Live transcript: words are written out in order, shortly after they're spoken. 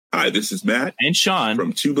Hi, this is Matt and Sean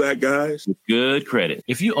from Two Black Guys with Good Credit.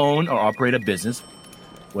 If you own or operate a business,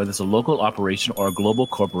 whether it's a local operation or a global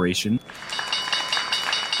corporation,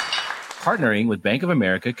 partnering with Bank of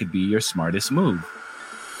America could be your smartest move.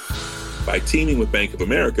 By teaming with Bank of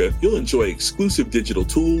America, you'll enjoy exclusive digital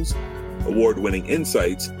tools, award-winning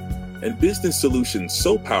insights, and business solutions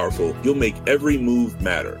so powerful you'll make every move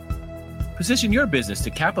matter. Position your business to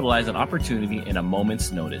capitalize on opportunity in a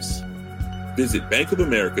moment's notice. Visit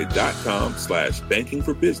bankofamerica.com/banking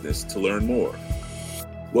for business to learn more.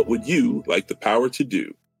 What would you like the power to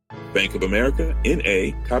do? Bank of America,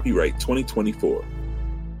 N.A., copyright 2024.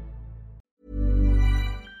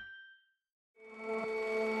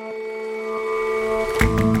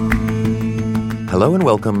 Hello and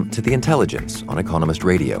welcome to The Intelligence on Economist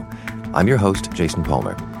Radio. I'm your host, Jason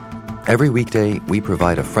Palmer. Every weekday, we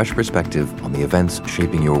provide a fresh perspective on the events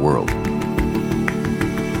shaping your world.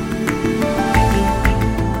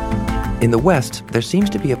 In the West, there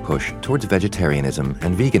seems to be a push towards vegetarianism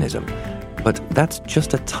and veganism, but that's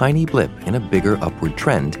just a tiny blip in a bigger upward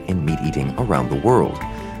trend in meat eating around the world.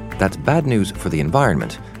 That's bad news for the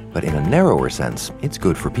environment, but in a narrower sense, it's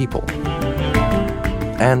good for people.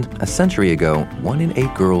 And a century ago, 1 in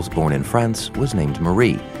 8 girls born in France was named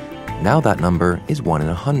Marie. Now that number is 1 in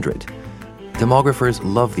 100. Demographers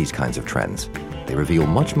love these kinds of trends. They reveal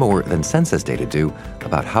much more than census data do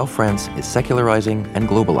about how France is secularizing and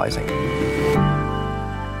globalizing.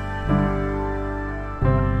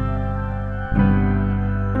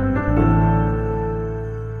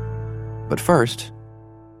 But first,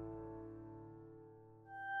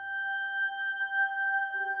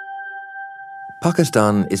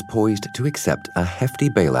 Pakistan is poised to accept a hefty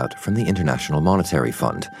bailout from the International Monetary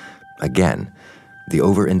Fund. Again, the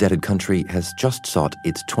over-indebted country has just sought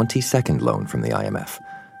its 22nd loan from the IMF.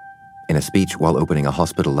 In a speech while opening a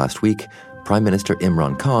hospital last week, Prime Minister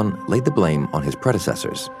Imran Khan laid the blame on his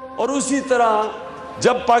predecessors. He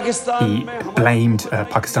blamed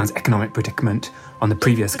Pakistan's economic predicament on the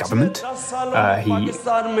previous government. He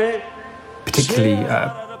particularly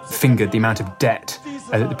fingered the amount of debt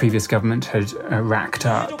that the previous government had racked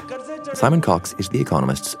up. Simon Cox is The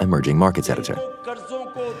Economist's emerging markets editor.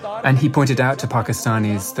 And he pointed out to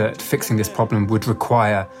Pakistanis that fixing this problem would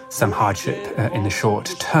require some hardship in the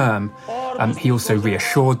short term. He also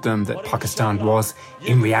reassured them that Pakistan was,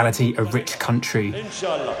 in reality, a rich country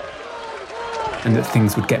and that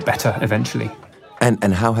things would get better eventually.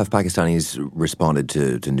 And how have Pakistanis responded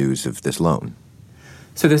to news of this loan?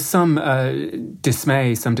 So there's some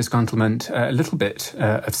dismay, some disgruntlement, a little bit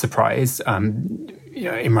of surprise.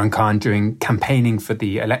 Imran Khan, during campaigning for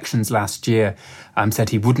the elections last year, said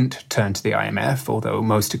he wouldn't turn to the IMF, although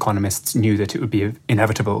most economists knew that it would be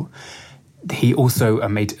inevitable. He also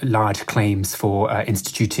made large claims for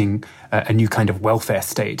instituting a new kind of welfare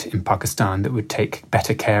state in Pakistan that would take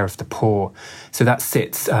better care of the poor. So that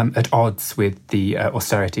sits at odds with the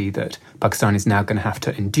austerity that Pakistan is now going to have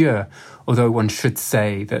to endure, although one should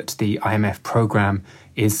say that the IMF program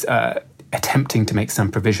is attempting to make some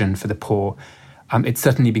provision for the poor. It's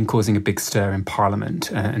certainly been causing a big stir in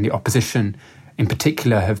Parliament, and the opposition in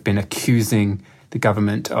particular have been accusing the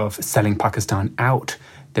government of selling Pakistan out.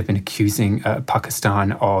 They've been accusing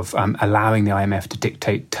Pakistan of allowing the IMF to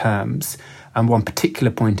dictate terms. And one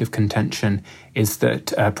particular point of contention is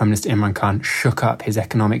that Prime Minister Imran Khan shook up his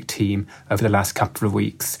economic team over the last couple of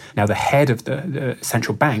weeks. Now, the head of the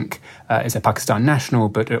central bank is a Pakistan national,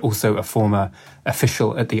 but also a former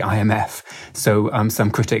official at the IMF. So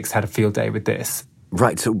some critics had a field day with this.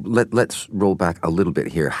 Right, so let's roll back a little bit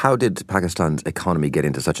here. How did Pakistan's economy get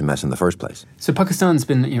into such a mess in the first place? So Pakistan's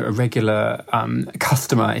been a regular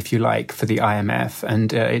customer, if you like, for the IMF,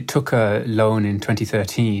 and it took a loan in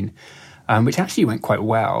 2013, which actually went quite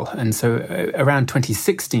well. And so around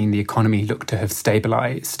 2016, the economy looked to have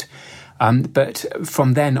stabilized. But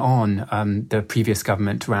from then on, the previous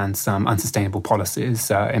government ran some unsustainable policies.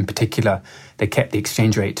 In particular, they kept the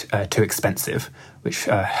exchange rate too expensive, which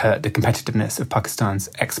hurt the competitiveness of Pakistan's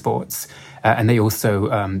exports. And they also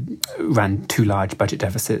ran too large budget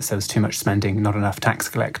deficits. There was too much spending, not enough tax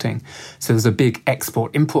collecting. So there was a big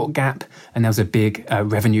export-import gap, and there was a big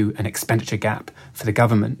revenue and expenditure gap for the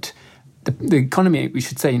government. The economy, we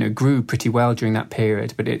should say, grew pretty well during that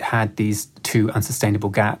period, but it had these two unsustainable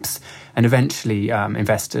gaps. And eventually,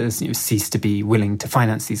 investors ceased to be willing to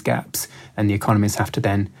finance these gaps, and the economies have to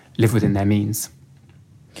then live within their means.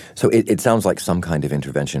 So it sounds like some kind of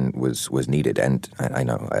intervention was needed, and I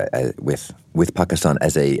know with Pakistan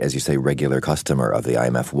as you say, regular customer of the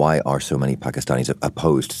IMF, why are so many Pakistanis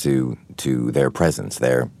opposed to their presence,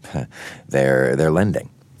 their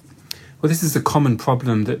lending? Well, this is a common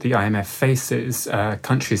problem that the IMF faces.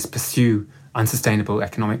 Countries pursue unsustainable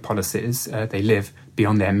economic policies. They live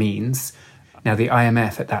beyond their means. Now, the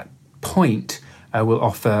IMF at that point will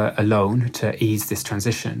offer a loan to ease this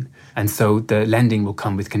transition. And so the lending will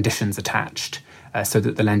come with conditions attached so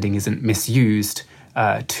that the lending isn't misused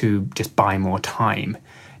to just buy more time.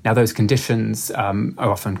 Now, those conditions are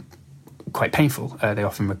often quite painful. They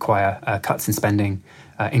often require cuts in spending,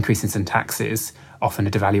 increases in taxes, often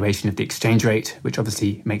a devaluation of the exchange rate, which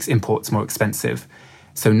obviously makes imports more expensive.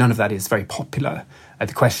 So none of that is very popular.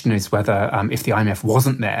 The question is whether if the IMF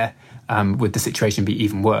wasn't there, would the situation be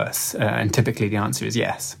even worse? And typically the answer is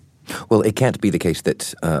yes. Well, it can't be the case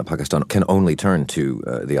that Pakistan can only turn to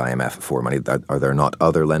the IMF for money. Are there not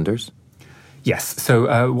other lenders? Yes.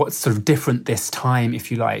 So what's sort of different this time,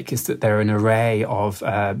 if you like, is that there are an array of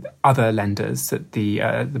other lenders that the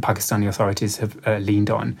Pakistani authorities have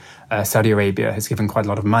leaned on. Saudi Arabia has given quite a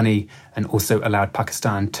lot of money and also allowed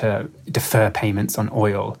Pakistan to defer payments on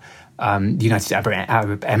oil. The United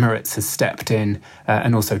Arab Emirates has stepped in,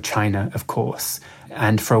 and also China, of course.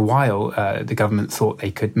 And for a while, the government thought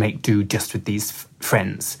they could make do just with these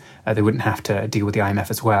friends. They wouldn't have to deal with the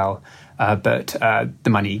IMF as well. But the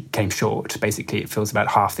money came short. Basically, it fills about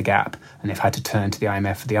half the gap, and they've had to turn to the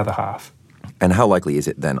IMF for the other half. And how likely is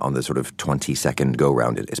it then on the sort of 20-second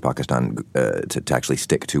go-round, is Pakistan to actually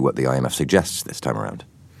stick to what the IMF suggests this time around?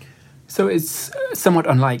 So it's somewhat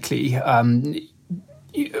unlikely.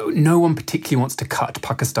 No one particularly wants to cut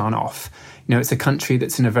Pakistan off. You know, it's a country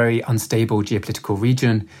that's in a very unstable geopolitical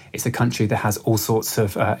region. It's a country that has all sorts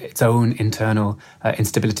of its own internal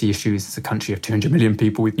instability issues. It's a country of 200 million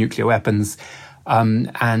people with nuclear weapons.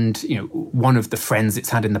 And, you know, one of the friends it's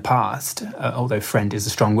had in the past, although friend is a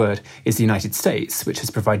strong word, is the United States, which has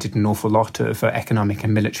provided an awful lot of economic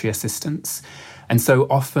and military assistance. And so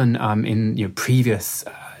often in previous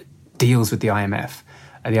deals with the IMF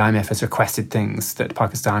has requested things that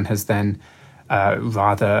Pakistan has then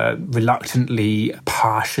rather reluctantly,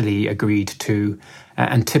 partially agreed to.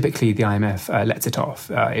 And typically the IMF lets it off.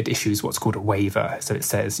 It issues what's called a waiver. So it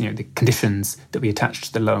says, the conditions that we attach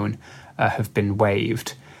to the loan have been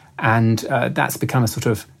waived. And that's become a sort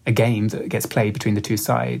of a game that gets played between the two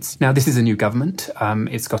sides. Now, this is a new government.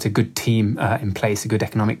 It's got a good team in place, a good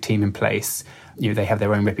economic team in place. They have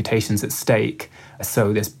their own reputations at stake.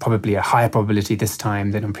 So there's probably a higher probability this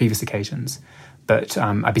time than on previous occasions. But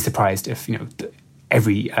I'd be surprised if,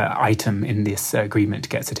 every item in this agreement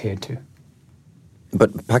gets adhered to.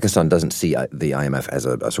 But Pakistan doesn't see the IMF as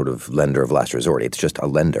a sort of lender of last resort. It's just a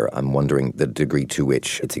lender. I'm wondering the degree to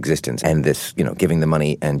which its existence and this, giving the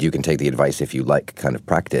money and you can take the advice if you like kind of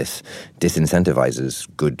practice disincentivizes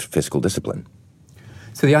good fiscal discipline.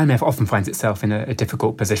 So the IMF often finds itself in a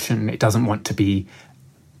difficult position. It doesn't want to be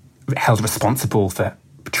held responsible for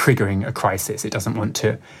triggering a crisis. It doesn't want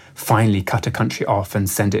to finally cut a country off and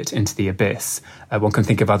send it into the abyss. One can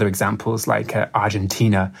think of other examples like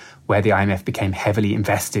Argentina, where the IMF became heavily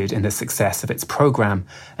invested in the success of its program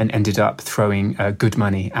and ended up throwing good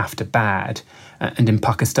money after bad. And in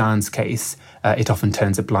Pakistan's case, it often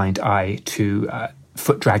turns a blind eye to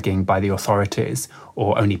foot dragging by the authorities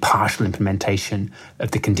or only partial implementation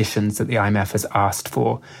of the conditions that the IMF has asked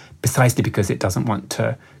for, precisely because it doesn't want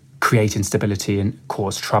to create instability and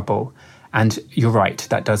cause trouble. And you're right,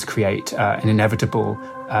 that does create an inevitable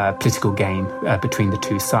political game between the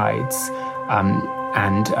two sides.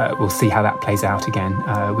 And we'll see how that plays out again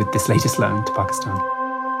with this latest loan to Pakistan.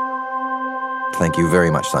 Thank you very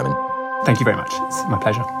much, Simon. Thank you very much. It's my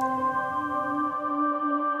pleasure.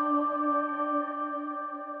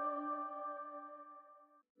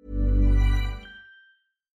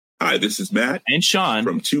 Hi, this is Matt and Sean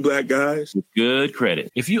from Two Black Guys with Good Credit.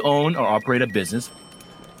 If you own or operate a business,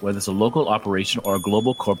 whether it's a local operation or a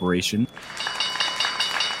global corporation,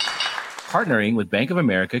 partnering with Bank of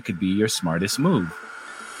America could be your smartest move.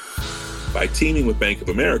 By teaming with Bank of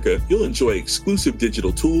America, you'll enjoy exclusive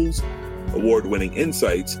digital tools, award-winning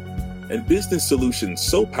insights, and business solutions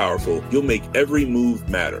so powerful you'll make every move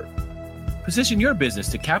matter. Position your business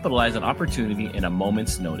to capitalize on opportunity in a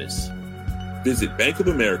moment's notice. Visit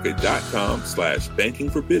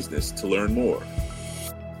bankofamerica.com/bankingforbusiness to learn more.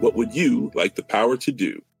 What would you like the power to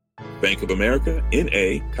do? Bank of America,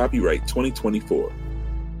 N.A., copyright 2024.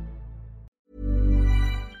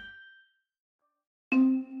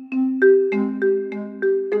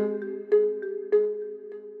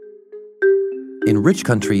 In rich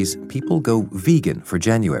countries, people go vegan for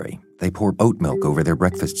January. They pour oat milk over their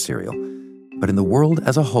breakfast cereal. But in the world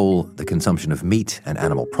as a whole, the consumption of meat and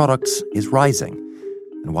animal products is rising.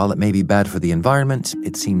 And while it may be bad for the environment,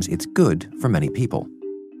 it seems it's good for many people.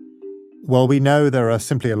 Well, we know there are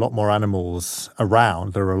simply a lot more animals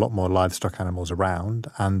around. There are a lot more livestock animals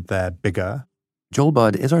around, and they're bigger. Joel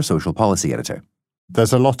Budd is our social policy editor.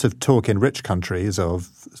 There's a lot of talk in rich countries of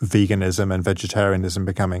veganism and vegetarianism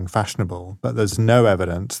becoming fashionable, but there's no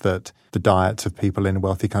evidence that the diets of people in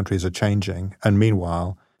wealthy countries are changing. And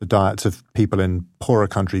meanwhile, the diets of people in poorer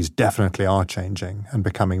countries definitely are changing and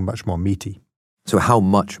becoming much more meaty. So how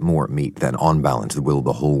much more meat, then, on balance, will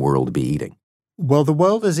the whole world be eating? Well, the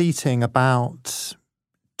world is eating about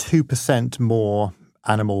 2% more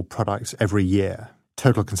animal products every year.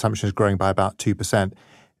 Total consumption is growing by about 2%.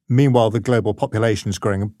 Meanwhile, the global population is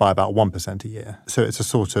growing by about 1% a year. So it's a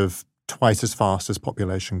sort of twice as fast as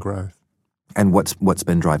population growth. And what's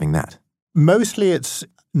been driving that? Mostly it's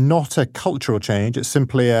not a cultural change. It's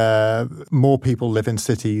simply more people live in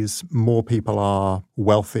cities, more people are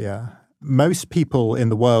wealthier. Most people in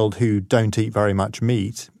the world who don't eat very much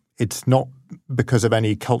meat, it's not because of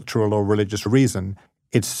any cultural or religious reason.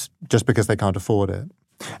 It's just because they can't afford it.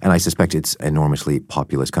 And I suspect it's enormously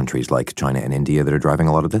populous countries like China and India that are driving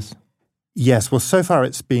a lot of this? Yes, well, so far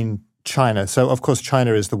it's been China. So, of course,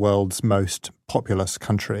 China is the world's most populous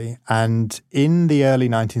country. And in the early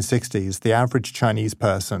 1960s, the average Chinese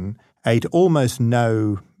person ate almost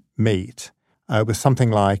no meat. It was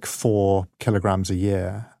something like 4 kilograms a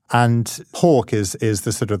year. And pork is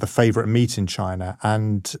the sort of the favorite meat in China.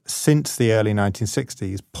 And since the early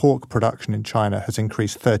 1960s, pork production in China has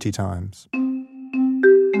increased 30 times.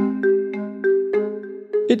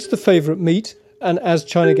 It's the favorite meat, and as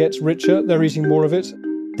China gets richer, they're eating more of it.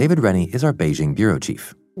 David Rennie is our Beijing bureau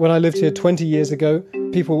chief. When I lived here 20 years ago,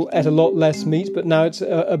 people ate a lot less meat, but now it's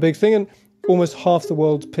a big thing. And almost half the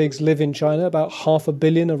world's pigs live in China. About 500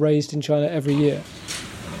 million are raised in China every year.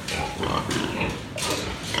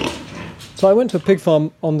 So I went to a pig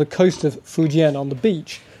farm on the coast of Fujian on the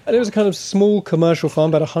beach. And it was a kind of small commercial farm,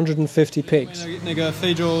 about 150 pigs. So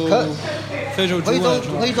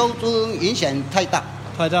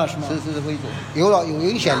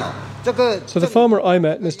the farmer I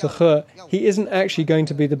met, Mr. He, he isn't actually going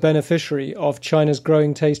to be the beneficiary of China's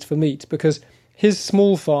growing taste for meat because his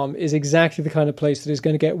small farm is exactly the kind of place that is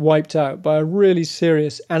going to get wiped out by a really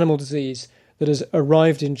serious animal disease that has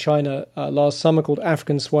arrived in China last summer called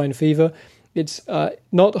African swine fever. It's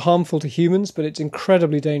not harmful to humans, but it's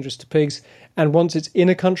incredibly dangerous to pigs. And once it's in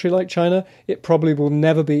a country like China, it probably will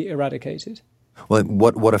never be eradicated. Well,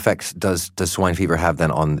 what effects does swine fever have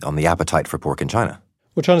then on the appetite for pork in China?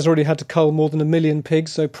 Well, China's already had to cull more than 1 million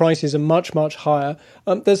pigs, so prices are much, much higher.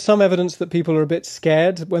 There's some evidence that people are a bit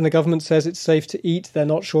scared. When the government says it's safe to eat, they're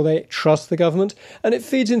not sure they trust the government. And it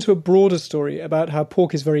feeds into a broader story about how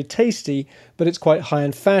pork is very tasty, but it's quite high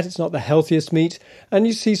in fat, it's not the healthiest meat. And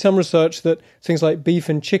you see some research that things like beef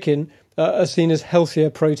and chicken are seen as healthier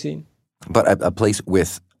protein. But a place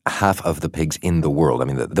with half of the pigs in the world, I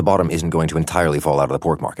mean, the bottom isn't going to entirely fall out of the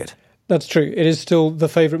pork market. That's true. It is still the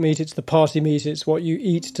favourite meat. It's the party meat. It's what you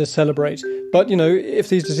eat to celebrate. But, you know, if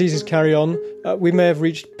these diseases carry on, we may have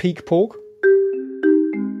reached peak pork.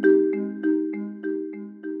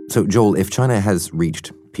 So, Joel, if China has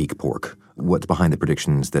reached peak pork, what's behind the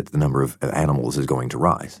predictions that the number of animals is going to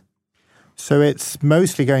rise? So it's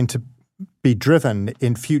mostly going to be driven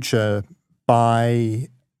in future by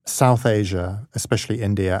South Asia, especially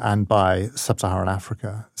India, and by sub-Saharan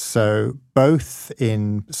Africa. So both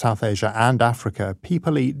in South Asia and Africa,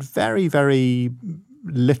 people eat very, very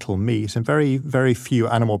little meat and very, very few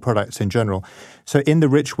animal products in general. So in the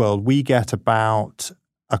rich world, we get about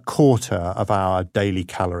a quarter of our daily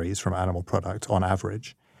calories from animal products on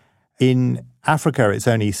average. In Africa, it's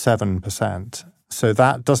only 7%. So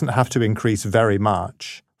that doesn't have to increase very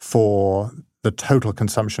much for the total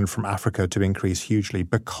consumption from Africa to increase hugely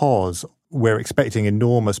because we're expecting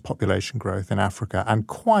enormous population growth in Africa and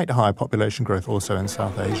quite high population growth also in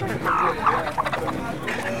South Asia.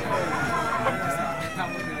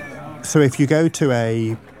 So if you go to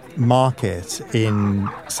a market in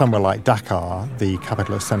somewhere like Dakar, the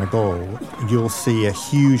capital of Senegal, you'll see a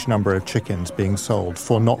huge number of chickens being sold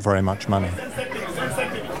for not very much money.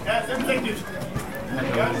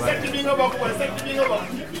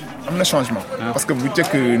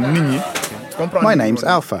 My name's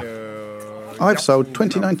Alpha. I've sold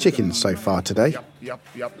 29 chickens so far today.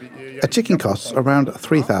 A chicken costs around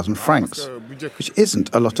 3,000 francs, which isn't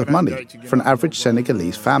a lot of money for an average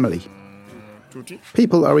Senegalese family.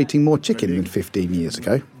 People are eating more chicken than 15 years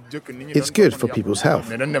ago. It's good for people's health.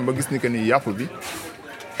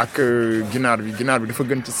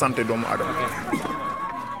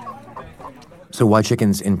 So why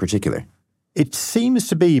chickens in particular? It seems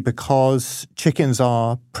to be because chickens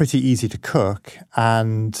are pretty easy to cook,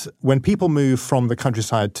 and when people move from the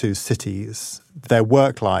countryside to cities, their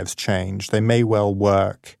work lives change. They may well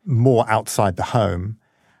work more outside the home,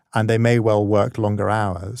 and they may well work longer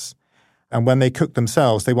hours. And when they cook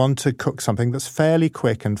themselves, they want to cook something that's fairly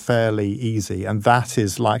quick and fairly easy, and that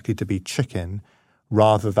is likely to be chicken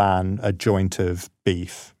rather than a joint of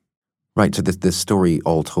beef. Right, so this story,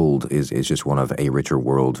 all told, is just one of a richer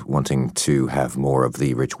world wanting to have more of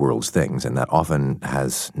the rich world's things, and that often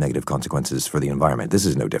has negative consequences for the environment. This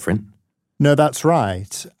is no different. No, that's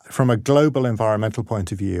right. From a global environmental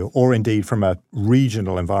point of view, or indeed from a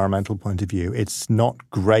regional environmental point of view, it's not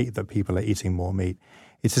great that people are eating more meat.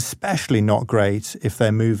 It's especially not great if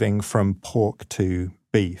they're moving from pork to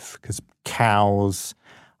beef, because cows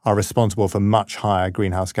are responsible for much higher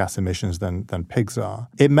greenhouse gas emissions than pigs are.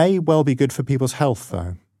 It may well be good for people's health,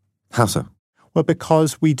 though. How so? Well,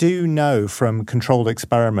 because we do know from controlled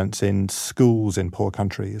experiments in schools in poor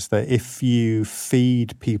countries that if you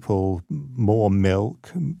feed people more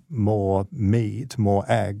milk, more meat, more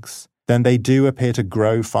eggs, then they do appear to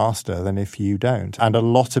grow faster than if you don't. And a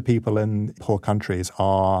lot of people in poor countries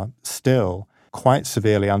are still quite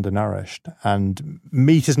severely undernourished. And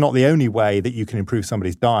meat is not the only way that you can improve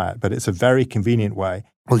somebody's diet, but it's a very convenient way.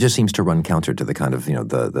 Well, it just seems to run counter to the kind of,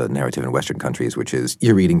 the narrative in Western countries, which is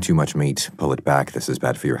you're eating too much meat, pull it back, this is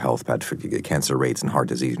bad for your health, bad for cancer rates and heart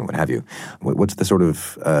disease and what have you. What's the sort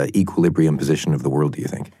of equilibrium position of the world, do you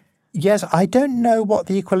think? Yes, I don't know what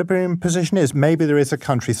the equilibrium position is. Maybe there is a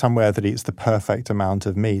country somewhere that eats the perfect amount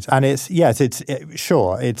of meat. And it's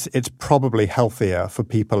probably healthier for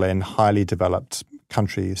people in highly developed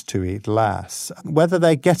countries to eat less. Whether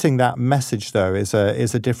they're getting that message, though, is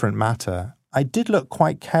a different matter. I did look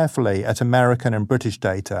quite carefully at American and British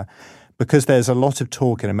data because there's a lot of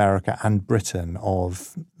talk in America and Britain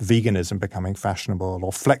of veganism becoming fashionable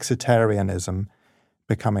or flexitarianism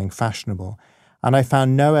becoming fashionable. And I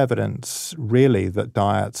found no evidence, really, that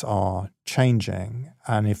diets are changing.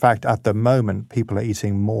 And in fact, at the moment, people are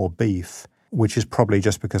eating more beef, which is probably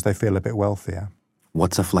just because they feel a bit wealthier.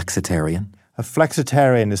 What's a flexitarian? A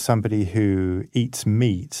flexitarian is somebody who eats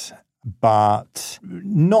meat, but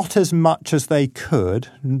not as much as they could,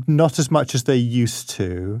 not as much as they used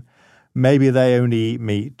to. Maybe they only eat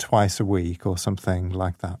meat twice a week or something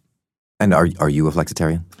like that. And are you a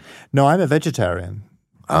flexitarian? No, I'm a vegetarian.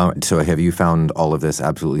 So have you found all of this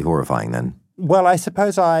absolutely horrifying then? Well, I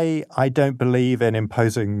suppose I don't believe in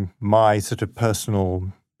imposing my sort of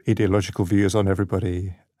personal ideological views on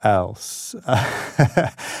everybody else.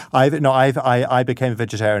 I became a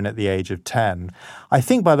vegetarian at the age of 10. I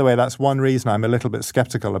think, by the way, that's one reason I'm a little bit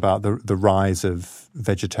skeptical about the rise of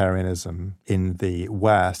vegetarianism in the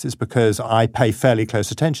West, is because I pay fairly close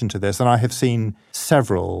attention to this, and I have seen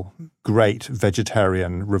several great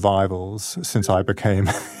vegetarian revivals since I became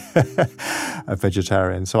a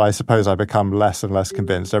vegetarian. So I suppose I become less and less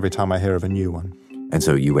convinced every time I hear of a new one. And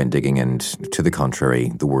so you went digging, and to the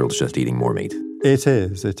contrary, the world's just eating more meat. It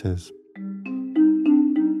is.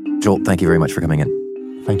 Joel, thank you very much for coming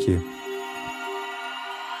in. Thank you.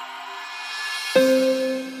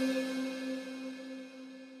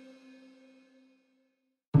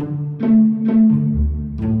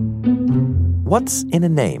 What's in a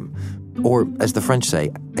name? Or, as the French say,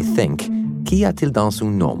 I think, qu'y a-t-il dans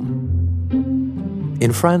son nom?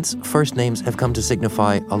 In France, first names have come to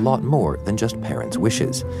signify a lot more than just parents'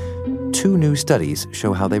 wishes. 2 new studies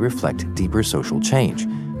show how they reflect deeper social change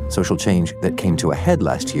that came to a head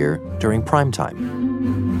last year during prime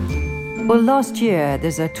time. Well, last year,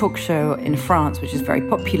 there's a talk show in France, which is very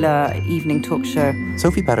popular, evening talk show.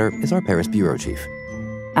 Sophie Petter is our Paris bureau chief.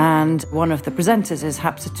 And one of the presenters is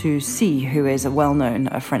Hapsatou Sy, who is a well-known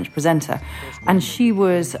French presenter. And she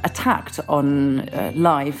was attacked on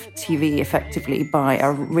live TV, effectively, by a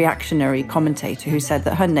reactionary commentator who said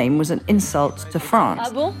that her name was an insult to France.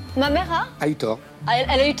 Ah bon? Ma mère a eu tort.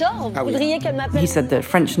 Elle a eu tort? Vous voudriez qu'elle m'appelle? He said that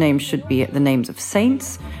French names should be the names of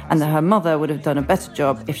saints, and that her mother would have done a better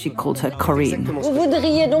job if she called her Corinne. Vous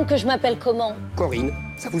voudriez donc que je m'appelle comment? Corinne,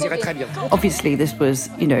 ça vous irait très bien. Obviously, this was,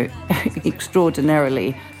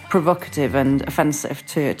 extraordinarily provocative and offensive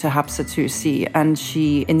to Hapsatou Sy, and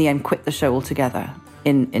she, in the end, quit the show altogether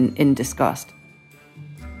in disgust.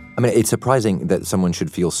 I mean, it's surprising that someone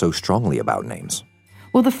should feel so strongly about names.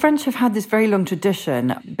 Well, the French have had this very long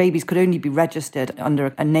tradition. Babies could only be registered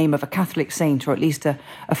under a name of a Catholic saint or at least a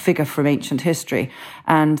figure from ancient history.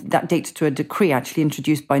 And that dates to a decree actually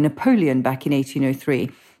introduced by Napoleon back in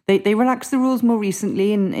 1803. They relaxed the rules more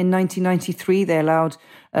recently. In 1993, they allowed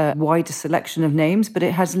a wider selection of names, but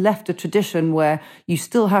it has left a tradition where you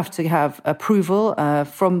still have to have approval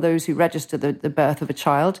from those who register the birth of a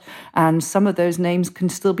child, and some of those names can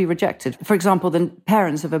still be rejected. For example, the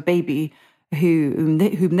parents of a baby whom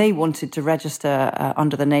they wanted to register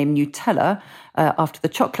under the name Nutella after the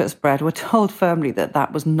chocolate spread were told firmly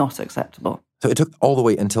that was not acceptable. So it took all the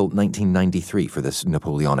way until 1993 for this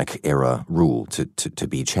Napoleonic era rule to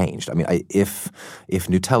be changed. I mean, if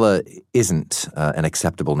Nutella isn't an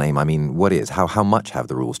acceptable name, I mean, what is? How much have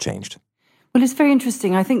the rules changed? Well, it's very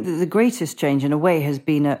interesting. I think that the greatest change, in a way, has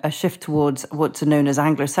been a shift towards what's known as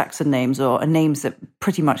Anglo-Saxon names, or names that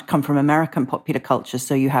pretty much come from American popular culture.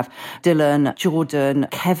 So you have Dylan, Jordan,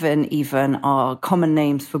 Kevin even are common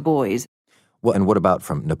names for boys. Well, and what about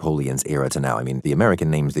from Napoleon's era to now? I mean, the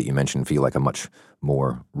American names that you mentioned feel like a much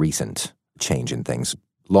more recent change in things.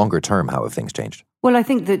 Longer term, how have things changed? Well, I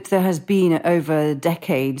think that there has been over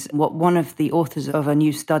decades what one of the authors of a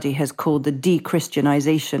new study has called the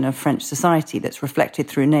de-Christianization of French society that's reflected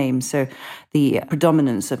through names. So the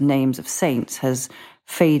predominance of names of saints has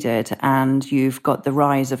faded, and you've got the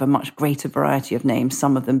rise of a much greater variety of names,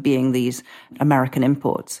 some of them being these American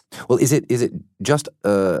imports. Well, is it just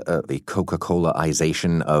the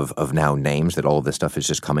Coca-Cola-ization of now names, that all of this stuff is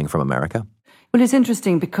just coming from America? Well, it's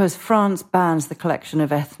interesting because France bans the collection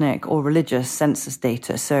of ethnic or religious census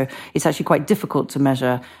data, so it's actually quite difficult to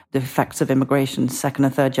measure the effects of immigration, second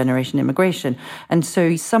and third generation immigration. And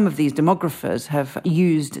so some of these demographers have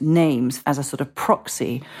used names as a sort of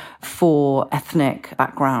proxy for ethnic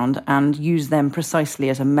background and used them precisely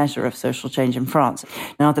as a measure of social change in France.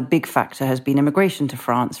 Another big factor has been immigration to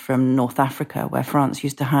France from North Africa, where France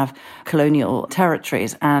used to have colonial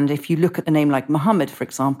territories. And if you look at a name like Mohammed, for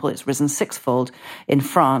example, it's risen sixfold in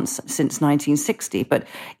France since 1960. But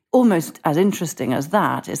almost as interesting as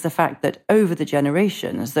that is the fact that over the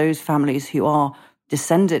generations, those families who are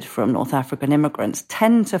descended from North African immigrants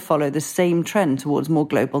tend to follow the same trend towards more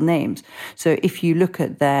global names. So if you look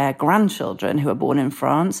at their grandchildren who are born in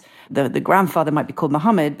France, the grandfather might be called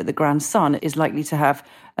Mohammed, but the grandson is likely to have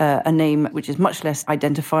a name which is much less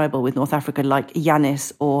identifiable with North Africa, like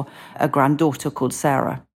Yanis, or a granddaughter called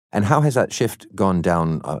Sarah. And how has that shift gone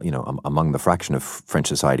down, among the fraction of French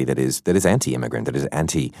society that is anti-immigrant, that is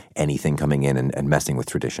anti-anything coming in and messing with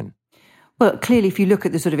tradition? Well, clearly, if you look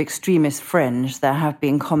at the sort of extremist fringe, there have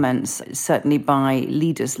been comments, certainly by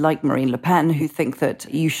leaders like Marine Le Pen, who think that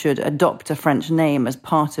you should adopt a French name as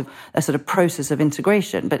part of a sort of process of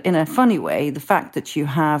integration. But in a funny way, the fact that you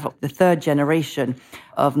have the third generation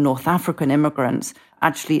of North African immigrants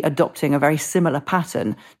actually adopting a very similar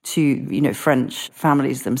pattern to, French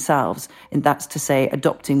families themselves, and that's to say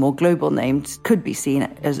adopting more global names, could be seen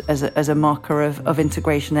as a marker of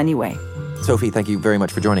integration anyway. Sophie, thank you very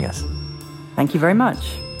much for joining us. Thank you very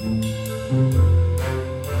much.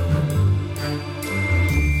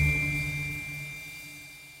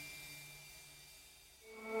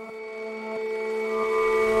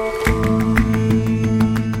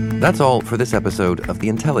 That's all for this episode of The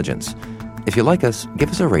Intelligence. If you like us, give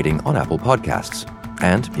us a rating on Apple Podcasts.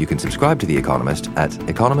 And you can subscribe to The Economist at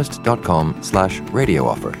economist.com/radio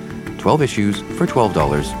offer. 12 issues for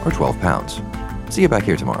 $12 or £12. See you back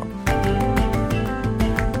here tomorrow.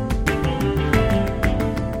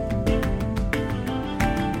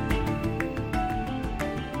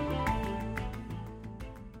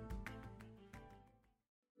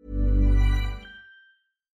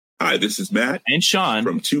 Hi, this is Matt and Sean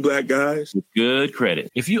from Two Black Guys with Good Credit.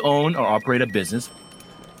 If you own or operate a business,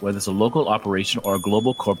 whether it's a local operation or a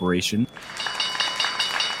global corporation,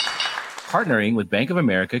 partnering with Bank of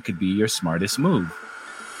America could be your smartest move.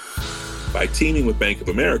 By teaming with Bank of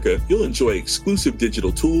America, you'll enjoy exclusive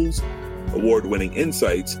digital tools, award-winning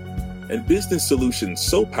insights, and business solutions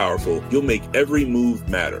so powerful you'll make every move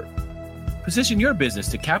matter. Position your business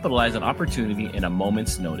to capitalize on opportunity in a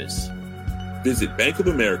moment's notice. Visit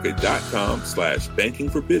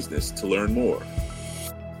bankofamerica.com/bankingforbusiness to learn more.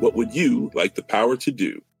 What would you like the power to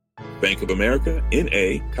do? Bank of America,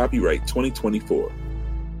 N.A., copyright 2024.